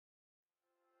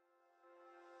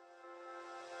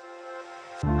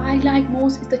I like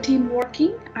most is the team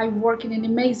working. I work in an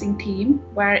amazing team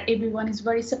where everyone is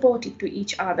very supportive to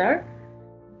each other.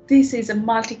 This is a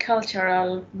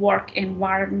multicultural work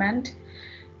environment.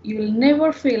 You'll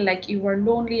never feel like you are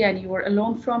lonely and you are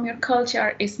alone from your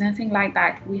culture. It's nothing like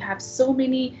that. We have so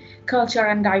many culture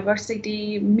and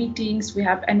diversity meetings. We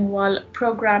have annual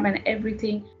program and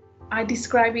everything. I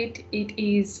describe it. It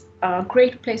is a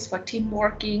great place for team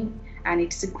working, and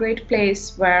it's a great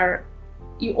place where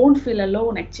you won't feel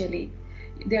alone actually.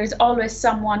 There's always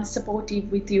someone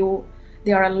supportive with you.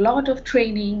 There are a lot of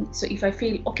training. So if I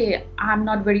feel okay, I'm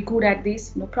not very good at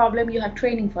this, no problem, you have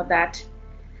training for that.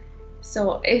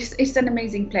 So it's an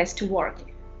amazing place to work.